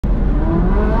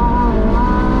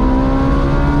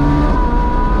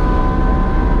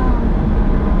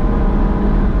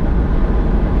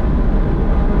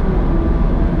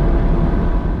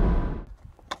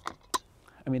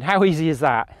how easy is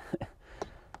that?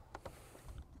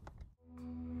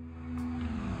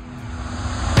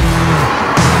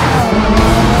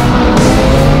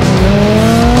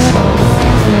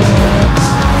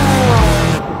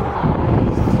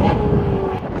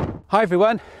 Hi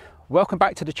everyone, welcome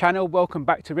back to the channel, welcome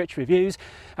back to Rich Reviews,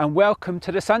 and welcome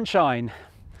to the sunshine.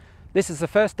 This is the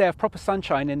first day of proper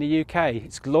sunshine in the UK.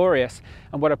 It's glorious,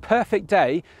 and what a perfect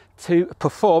day to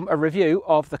perform a review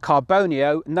of the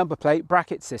Carbonio number plate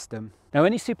bracket system. Now,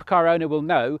 any supercar owner will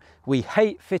know we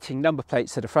hate fitting number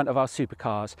plates to the front of our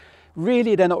supercars.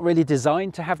 Really, they're not really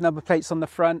designed to have number plates on the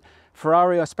front.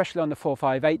 Ferrari, especially on the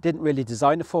 458, didn't really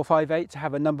design the 458 to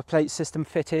have a number plate system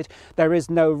fitted. There is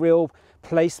no real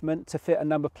placement to fit a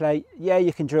number plate. Yeah,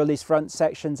 you can drill these front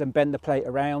sections and bend the plate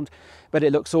around, but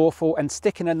it looks awful, and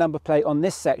sticking a number plate on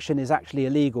this section is actually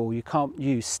illegal. You can't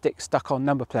use stick stuck on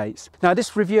number plates. Now,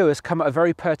 this review has come at a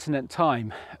very pertinent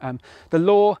time. The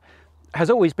law has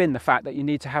always been the fact that you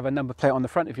need to have a number plate on the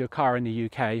front of your car in the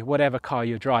UK, whatever car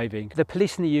you're driving. The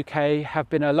police in the UK have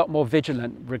been a lot more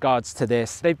vigilant in regards to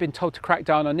this. They've been told to crack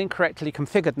down on incorrectly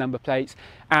configured number plates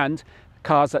and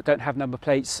cars that don't have number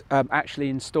plates actually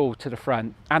installed to the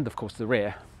front and of course the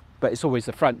rear, but it's always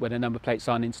the front where the number plates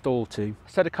aren't installed to.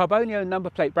 So the Carbonio number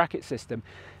plate bracket system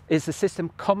is the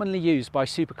system commonly used by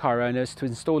supercar owners to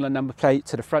install a number plate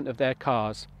to the front of their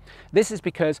cars. This is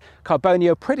because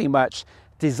Carbonio pretty much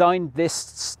designed this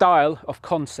style of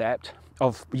concept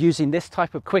of using this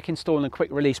type of quick install and quick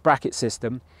release bracket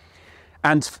system,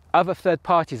 and other third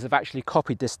parties have actually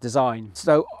copied this design.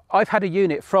 So I've had a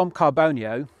unit from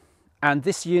Carbonio, and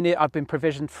this unit I've been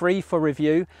provisioned free for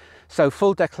review, so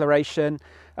full declaration.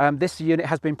 This unit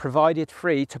has been provided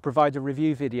free to provide a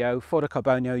review video for the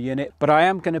Carbonio unit, but I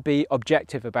am going to be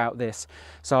objective about this,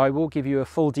 so I will give you a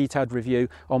full detailed review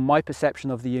on my perception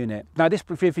of the unit. Now, this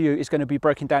review is going to be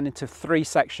broken down into three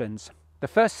sections. The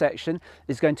first section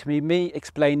is going to be me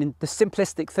explaining the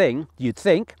simplistic thing you'd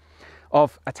think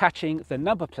of attaching the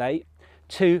number plate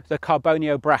to the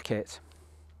Carbonio bracket.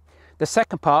 The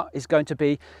second part is going to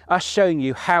be us showing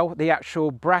you how the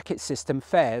actual bracket system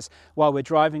fares while we're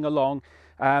driving along,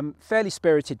 fairly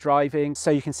spirited driving,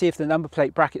 so you can see if the number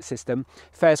plate bracket system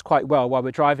fares quite well while we're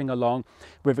driving along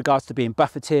with regards to being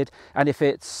buffeted, and if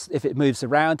it moves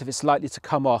around, if it's likely to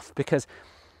come off, because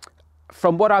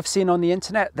from what I've seen on the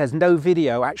internet, there's no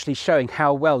video actually showing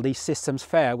how well these systems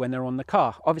fare when they're on the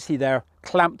car. Obviously they're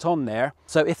clamped on there,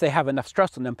 so if they have enough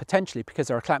stress on them, potentially because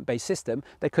they're a clamp-based system,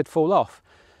 they could fall off.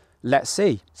 Let's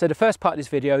see. So the first part of this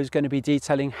video is going to be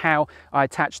detailing how I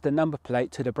attach the number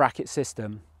plate to the bracket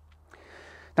system.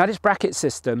 Now, this bracket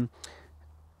system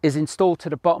is installed to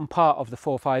the bottom part of the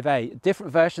 458.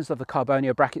 Different versions of the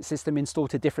Carbonio bracket system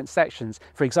installed to different sections.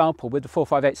 For example, with the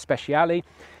 458 Speciale,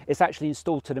 it's actually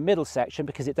installed to the middle section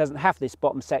because it doesn't have this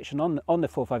bottom section on the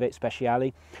 458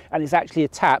 Speciale, and it's actually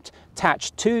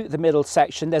attached to the middle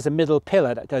section. There's a middle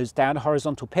pillar that goes down, a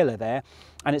horizontal pillar there,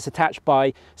 and it's attached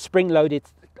by spring-loaded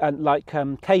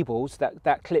cables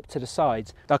that clip to the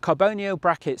sides. The Carbonio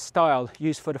bracket style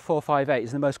used for the 458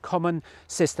 is the most common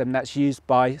system that's used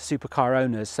by supercar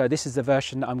owners, so this is the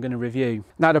version that I'm going to review.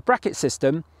 Now, the bracket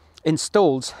system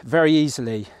installs very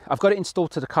easily. I've got it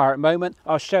installed to the car at the moment.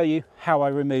 I'll show you how I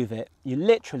remove it. You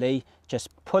literally just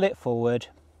pull it forward,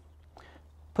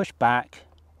 push back,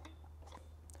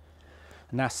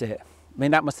 and that's it. I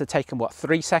mean, that must have taken, what,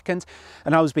 3 seconds?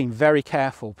 And I was being very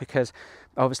careful because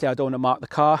obviously I don't want to mark the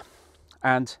car.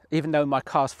 And even though my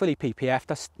car's fully PPF,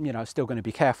 that's, you know, still going to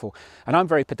be careful. And I'm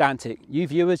very pedantic. You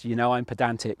viewers, you know I'm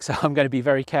pedantic. So I'm going to be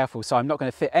very careful. So I'm not going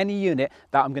to fit any unit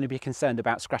that I'm going to be concerned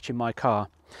about scratching my car.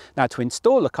 Now, to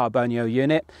install a Carbonio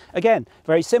unit, again,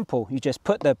 very simple. You just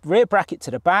put the rear bracket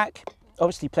to the back,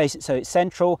 obviously place it so it's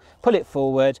central, pull it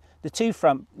forward. The two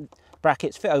front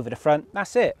brackets fit over the front.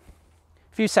 That's it.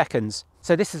 Few seconds.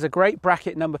 So this is a great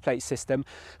bracket number plate system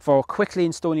for quickly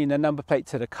installing the number plate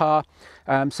to the car,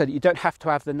 so that you don't have to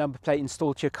have the number plate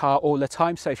installed to your car all the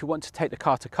time. So if you want to take the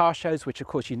car to car shows, which of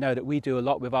course you know that we do a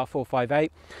lot with our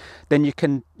 458, then you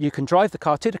can drive the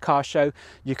car to the car show.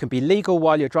 You can be legal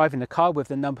while you're driving the car with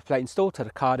the number plate installed to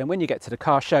the car, and when you get to the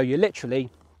car show, you literally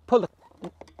pull the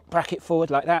bracket forward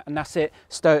like that, and that's it.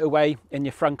 Stow it away in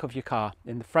your front of your car,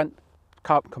 in the front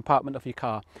compartment of your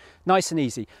car. Nice and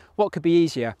easy. What could be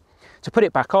easier? To put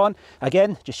it back on,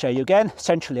 again, just show you again,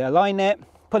 centrally align it,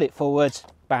 pull it forwards,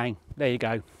 bang, there you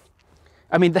go.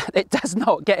 I mean, it does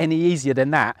not get any easier than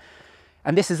that.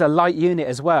 And this is a light unit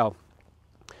as well.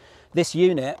 This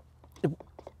unit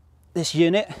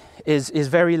is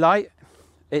very light.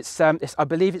 I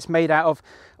believe it's made out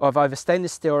of either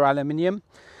stainless steel or aluminium.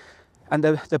 And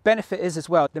the benefit is as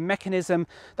well, the mechanism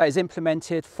that is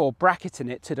implemented for bracketing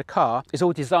it to the car is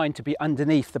all designed to be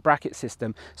underneath the bracket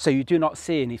system, so you do not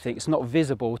see anything. It's not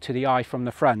visible to the eye from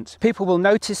the front. People will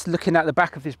notice looking at the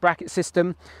back of this bracket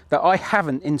system that I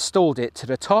haven't installed it to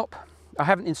the top. I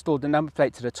haven't installed the number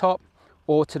plate to the top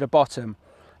or to the bottom.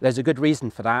 There's a good reason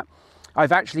for that.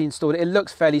 I've actually installed it. It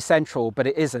looks fairly central, but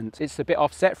it isn't. It's a bit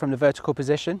offset from the vertical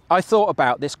position. I thought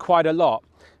about this quite a lot.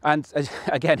 And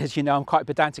again, as you know, I'm quite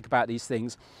pedantic about these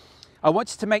things. I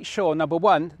wanted to make sure, number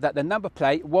one, that the number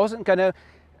plate wasn't going to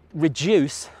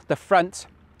reduce the front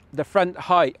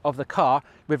height of the car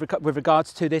with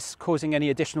regards to this causing any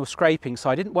additional scraping. So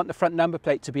I didn't want the front number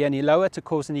plate to be any lower to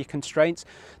cause any constraints.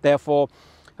 Therefore,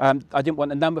 I didn't want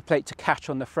the number plate to catch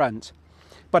on the front.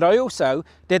 But I also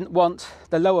didn't want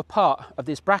the lower part of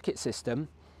this bracket system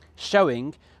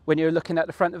showing when you're looking at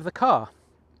the front of the car.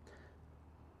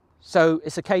 So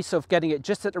it's a case of getting it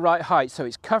just at the right height, so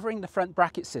it's covering the front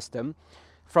bracket system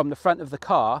from the front of the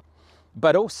car,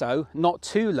 but also not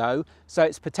too low, so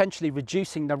it's potentially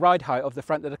reducing the ride height of the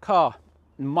front of the car.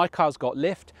 My car's got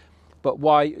lift, but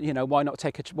why not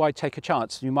take a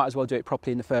chance? You might as well do it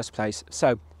properly in the first place.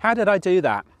 So how did I do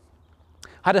that?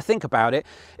 I had to think about it.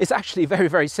 It's actually very,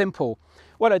 very simple.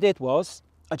 What I did was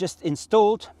I just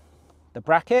installed the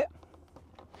bracket.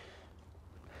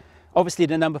 Obviously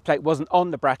the number plate wasn't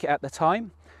on the bracket at the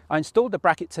time. I installed the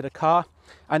bracket to the car,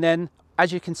 and then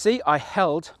as you can see, I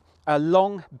held a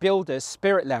long builder's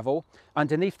spirit level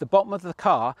underneath the bottom of the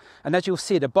car, and as you'll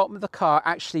see, the bottom of the car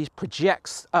actually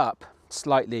projects up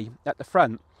slightly at the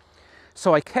front.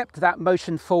 So I kept that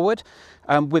motion forward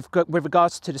with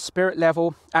regards to the spirit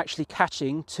level actually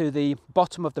catching to the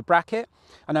bottom of the bracket,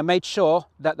 and I made sure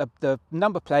that the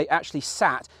number plate actually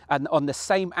sat on the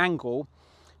same angle,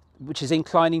 which is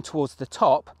inclining towards the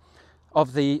top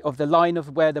of the line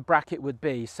of where the bracket would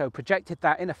be. So projected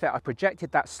that, in effect, I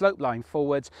projected that slope line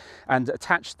forwards and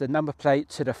attached the number plate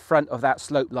to the front of that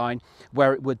slope line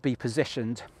where it would be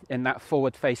positioned in that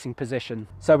forward facing position.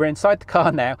 So we're inside the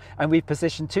car now, and we've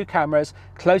positioned two cameras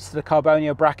close to the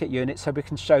Carbonio bracket unit so we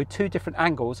can show two different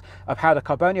angles of how the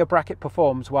Carbonio bracket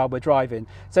performs while we're driving.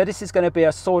 So this is going to be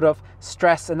a sort of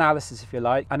stress analysis, if you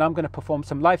like, and I'm going to perform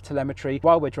some live telemetry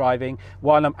while we're driving,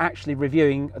 while I'm actually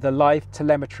reviewing the live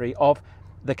telemetry of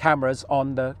the cameras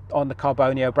on the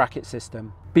Carbonio bracket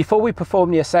system. Before we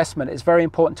perform the assessment, it's very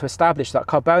important to establish that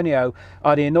Carbonio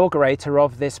are the inaugurator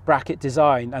of this bracket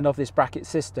design and of this bracket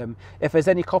system. If there's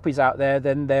any copies out there,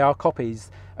 then they are copies.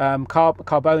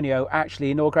 Carbonio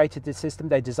actually inaugurated this system.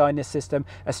 They designed this system,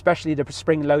 especially the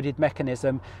spring-loaded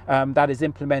mechanism that is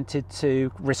implemented to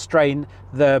restrain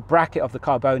the bracket of the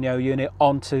Carbonio unit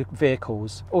onto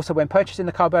vehicles. Also, when purchasing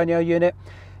the Carbonio unit,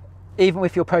 even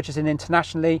if you're purchasing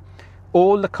internationally,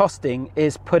 all the costing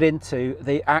is put into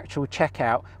the actual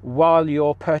checkout while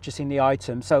you're purchasing the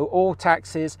item. So all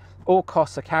taxes, all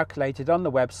costs are calculated on the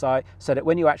website so that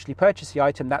when you actually purchase the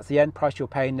item, that's the end price you're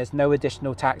paying. There's no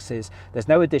additional taxes, there's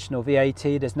no additional VAT,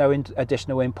 there's no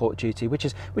additional import duty, which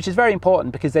is very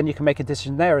important, because then you can make a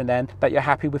decision there and then that you're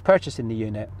happy with purchasing the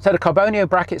unit. So the Carbonio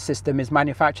bracket system is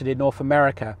manufactured in North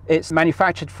America. It's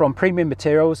manufactured from premium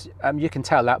materials. You can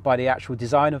tell that by the actual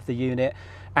design of the unit,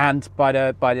 and by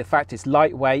the fact it's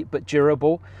lightweight but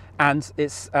durable. And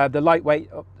it's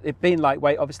it being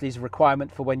lightweight obviously is a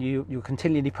requirement for when you're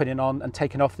continually putting on and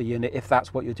taking off the unit, if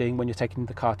that's what you're doing when you're taking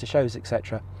the car to shows,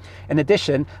 etc. In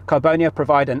addition, Carbonio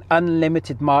provide an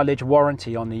unlimited mileage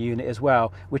warranty on the unit as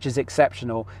well, which is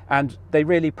exceptional, and they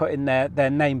really put in their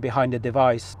name behind the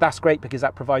device. That's great, because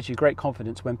that provides you great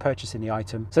confidence when purchasing the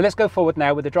item. So let's go forward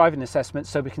now with the driving assessment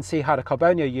so we can see how the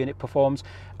Carbonio unit performs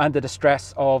under the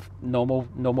stress of normal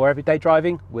everyday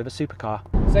driving with a supercar.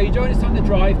 So you join us on the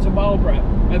drive to Marlborough,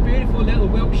 a beautiful little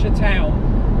Wiltshire town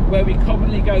where we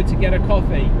commonly go to get a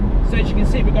coffee. So as you can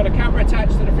see, we've got a camera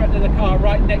attached to the front of the car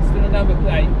right next to the number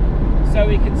plate, so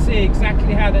we can see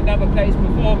exactly how the number plate is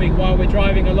performing while we're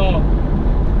driving along.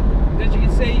 As you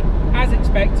can see, as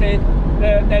expected,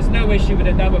 there's no issue with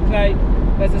the number plate.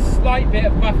 There's a slight bit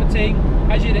of buffeting,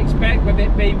 as you'd expect with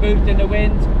it being moved in the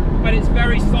wind, but it's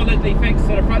very solidly fixed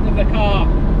to the front of the car.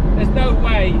 There's no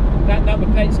way that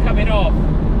number plate's coming off.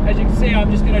 As you can see,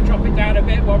 I'm just going to drop it down a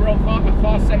bit while we're on a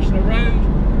fast section of road.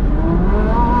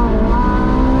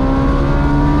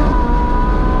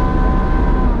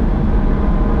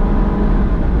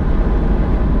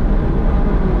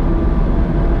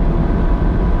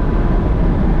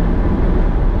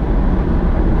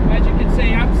 As you can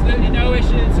see, absolutely no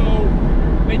issue at all.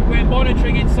 We're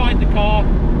monitoring inside the car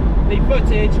the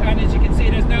footage, and as you can see,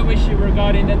 there's no issue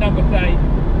regarding the number plate.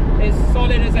 It's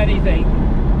solid as anything.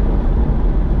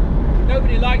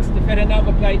 Nobody likes to fit a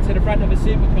number plate to the front of a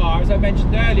supercar. As I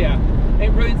mentioned earlier, it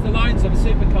ruins the lines of a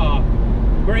supercar.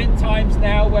 We're in times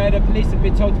now where the police have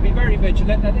been told to be very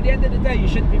vigilant, and at the end of the day, you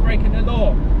shouldn't be breaking the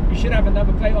law. You should have a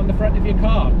number plate on the front of your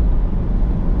car.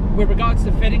 With regards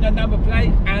to fitting a number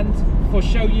plate and for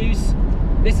show use,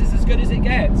 this is as good as it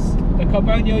gets. The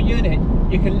Carbonio unit,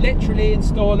 you can literally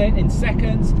install it in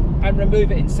seconds and remove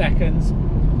it in seconds.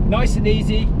 Nice and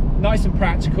easy, nice and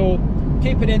practical.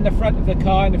 Keep it in the front of the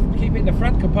car, and keep it in the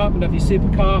front compartment of your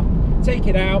supercar. Take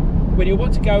it out when you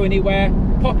want to go anywhere.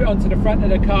 Pop it onto the front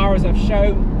of the car, as I've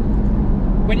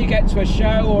shown. When you get to a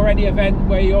show or any event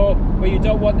where you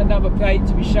don't want the number plate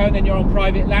to be shown and you're on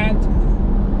private land,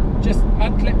 just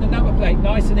unclip the number plate,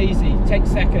 nice and easy, takes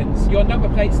seconds. Your number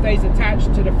plate stays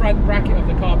attached to the front bracket of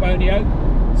the Carbonio,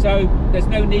 so there's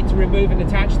no need to remove and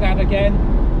attach that again.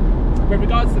 With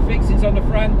regards to fixings on the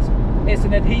front, it's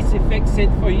an adhesive fixing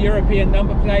for European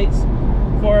number plates.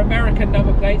 For American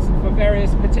number plates and for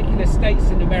various particular states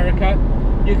in America,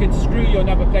 you can screw your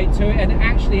number plate to it, and it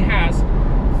actually has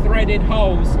threaded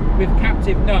holes with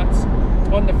captive nuts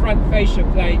on the front fascia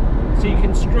plate, so you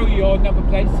can screw your number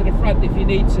plates to the front if you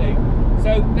need to.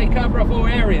 So they cover up all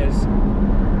areas.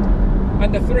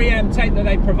 And the 3M tape that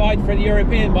they provide for the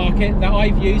European market that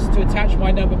I've used to attach my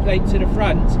number plate to the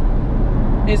front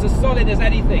is as solid as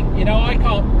anything. You know, I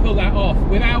can't pull that off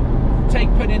without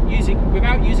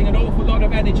using an awful lot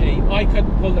of energy. I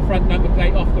couldn't pull the front number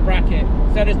plate off the bracket,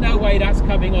 so there's no way that's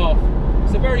coming off.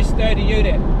 It's a very sturdy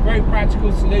unit, very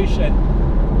practical solution.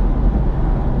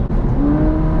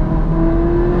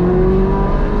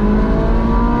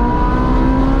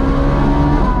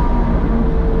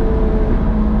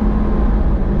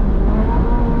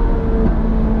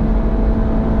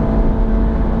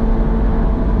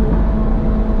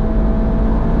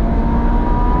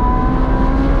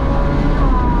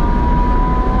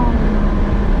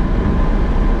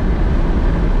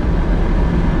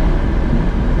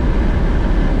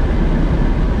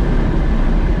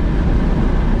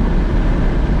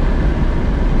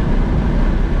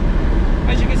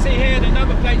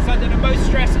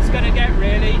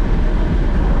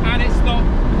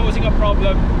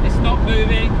 It's not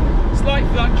moving, slight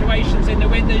fluctuations in the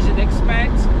windows you'd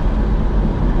expect.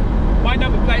 My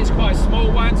number plate is quite a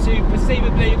small one, so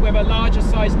perceivably with a larger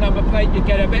size number plate you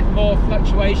get a bit more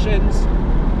fluctuations,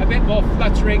 a bit more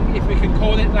fluttering, if we can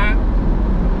call it that.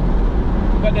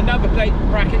 But the number plate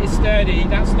bracket is sturdy,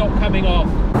 that's not coming off.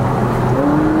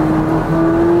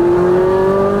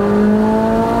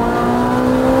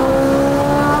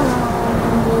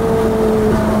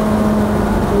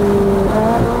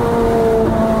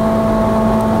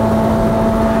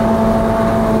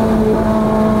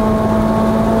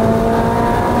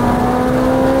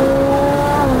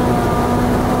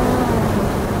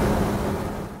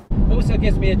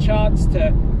 Gives me a chance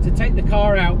to take the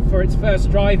car out for its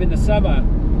first drive in the summer.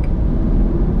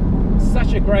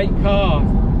 Such a great car.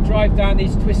 Drive down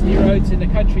these twisty roads in the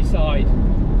countryside.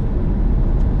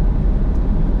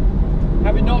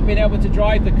 Having not been able to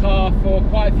drive the car for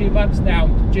quite a few months now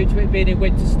due to it being in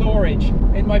winter storage.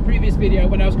 In my previous video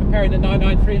when I was comparing the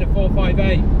 993 and the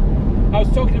 458, I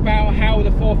was talking about how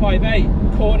the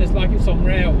 458 corners like it's on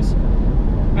rails.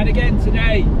 And again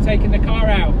today, taking the car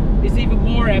out, is even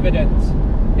more evident.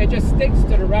 It just sticks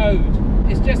to the road.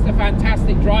 It's just a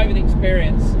fantastic driving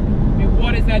experience. I mean,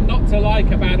 what is there not to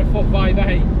like about a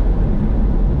 458?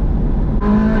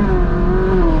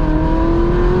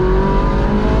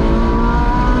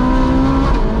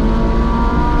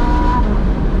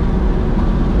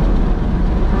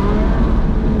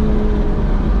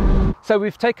 So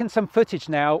we've taken some footage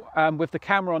now with the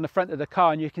camera on the front of the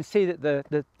car, and you can see that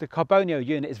the Carbonio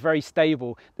unit is very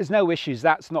stable. There's no issues,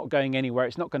 that's not going anywhere,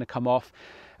 it's not going to come off.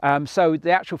 So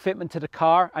the actual fitment to the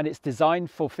car and its design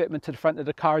for fitment to the front of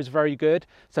the car is very good.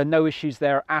 So no issues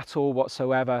there at all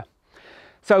whatsoever.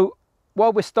 So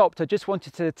while we're stopped, I just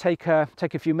wanted to take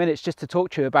a few minutes just to talk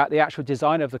to you about the actual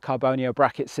design of the Carbonio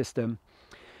bracket system.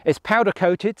 It's powder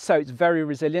coated, so it's very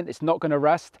resilient, it's not going to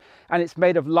rust, and it's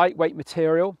made of lightweight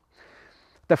material.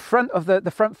 The front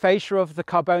fascia of the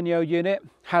Carbonio unit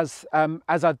has,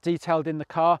 as I've detailed in the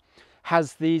car,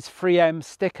 has these 3M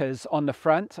stickers on the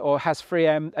front, or has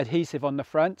 3M adhesive on the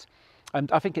front.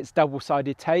 And I think it's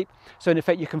double-sided tape. So in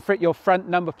effect, you can fit your front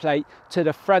number plate to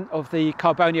the front of the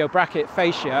Carbonio bracket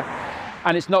fascia,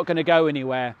 and it's not going to go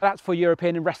anywhere. That's for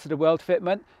European and rest of the world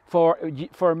fitment. For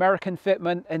American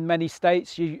fitment in many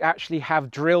states, you actually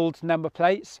have drilled number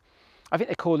plates. I think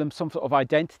they call them some sort of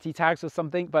identity tags or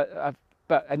something, but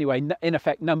but anyway, in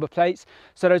effect number plates.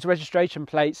 So those registration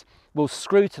plates will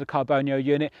screw to the Carbonio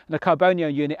unit, and the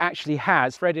Carbonio unit actually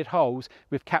has threaded holes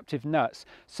with captive nuts,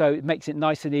 so it makes it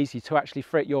nice and easy to actually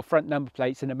fit your front number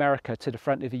plates in America to the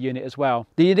front of the unit as well.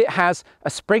 The unit has a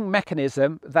spring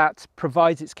mechanism that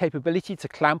provides its capability to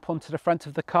clamp onto the front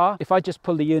of the car. If I just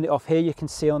pull the unit off here, you can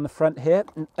see on the front here,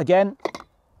 again,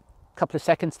 a couple of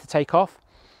seconds to take off.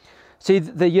 See,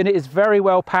 the unit is very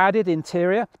well padded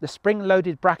interior. The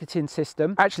spring-loaded bracketing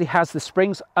system actually has the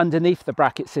springs underneath the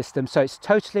bracket system, so it's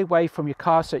totally away from your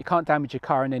car, so you can't damage your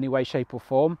car in any way, shape or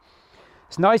form.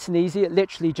 It's nice and easy. It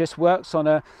literally just works on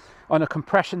a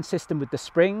compression system with the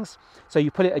springs. So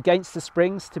you put it against the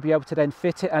springs to be able to then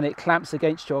fit it, and it clamps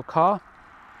against your car.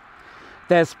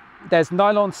 There's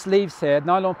nylon sleeves here,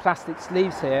 nylon plastic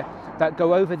sleeves here that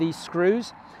go over these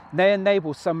screws. They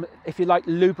enable some, if you like,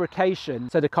 lubrication.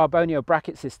 So the Carbonio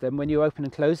bracket system, when you open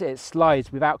and close it, it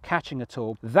slides without catching at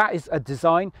all. That is a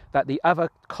design that the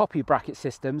other copy bracket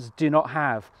systems do not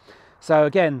have. So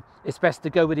again, it's best to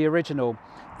go with the original.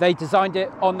 They designed it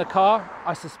on the car.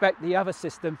 I suspect the other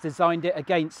systems designed it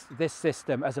against this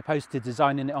system as opposed to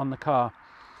designing it on the car.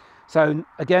 So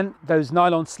again, those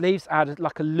nylon sleeves add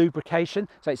like a lubrication,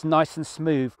 so it's nice and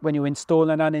smooth when you install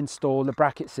and uninstall the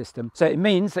bracket system. So it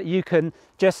means that you can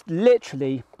just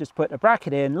literally just put a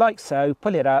bracket in like so,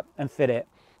 pull it up and fit it.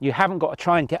 You haven't got to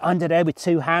try and get under there with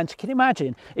two hands. Can you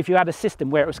imagine if you had a system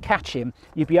where it was catching?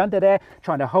 You'd be under there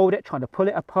trying to hold it, trying to pull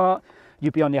it apart.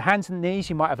 You'd be on your hands and knees.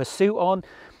 You might have a suit on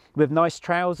with nice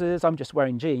trousers. I'm just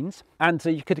wearing jeans. And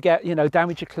you could get,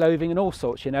 damage your clothing and all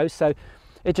sorts, So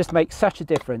it just makes such a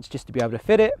difference just to be able to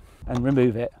fit it and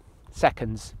remove it.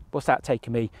 Seconds. What's that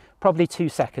taking me? Probably 2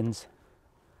 seconds.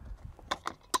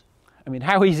 I mean,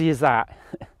 how easy is that?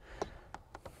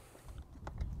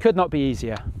 Could not be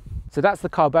easier. So that's the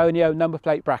Carbonio number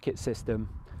plate bracket system.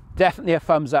 Definitely a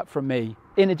thumbs up from me.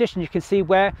 In addition, you can see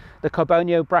where the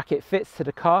Carbonio bracket fits to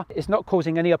the car. It's not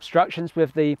causing any obstructions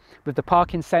with the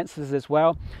parking sensors as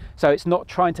well. So it's not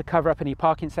trying to cover up any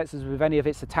parking sensors with any of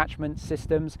its attachment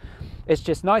systems. It's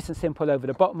just nice and simple over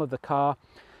the bottom of the car.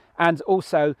 And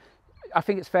also, I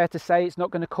think it's fair to say it's not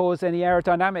going to cause any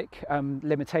aerodynamic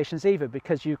limitations either,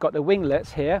 because you've got the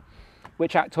winglets here,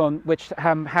 which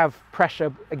have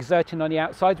pressure exerting on the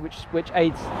outside, which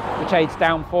aids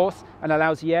downforce and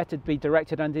allows the air to be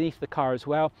directed underneath the car as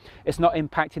well. It's not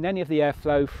impacting any of the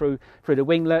airflow through the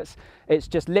winglets. It's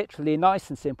just literally nice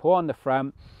and simple on the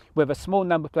front. With a small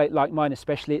number plate like mine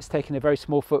especially, it's taking a very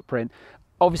small footprint.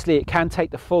 Obviously, it can take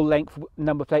the full length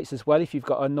number plates as well. If you've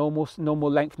got a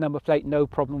normal length number plate, no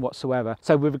problem whatsoever.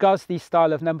 So with regards to these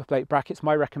style of number plate brackets,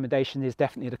 my recommendation is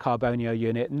definitely the Carbonio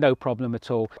unit, no problem at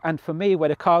all. And for me, where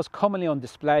the car's commonly on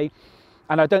display,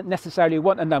 and I don't necessarily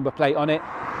want a number plate on it,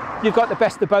 you've got the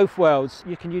best of both worlds.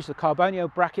 You can use the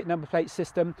Carbonio bracket number plate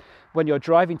system when you're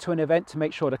driving to an event to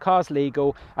make sure the car's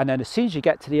legal, and then as soon as you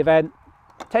get to the event,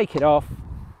 take it off,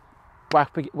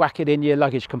 whack it in your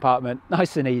luggage compartment,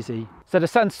 nice and easy. So the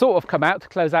sun's sort of come out to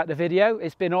close out the video.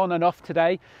 It's been on and off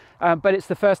today, but it's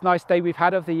the first nice day we've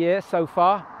had of the year so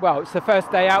far. Well, it's the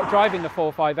first day out driving the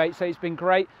 458, so it's been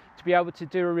great to be able to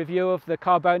do a review of the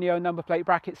Carbonio number plate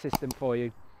bracket system for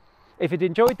you. If you'd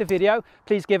enjoyed the video,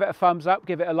 please give it a thumbs up,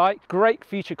 give it a like. Great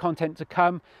future content to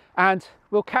come, and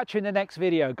we'll catch you in the next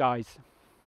video, guys.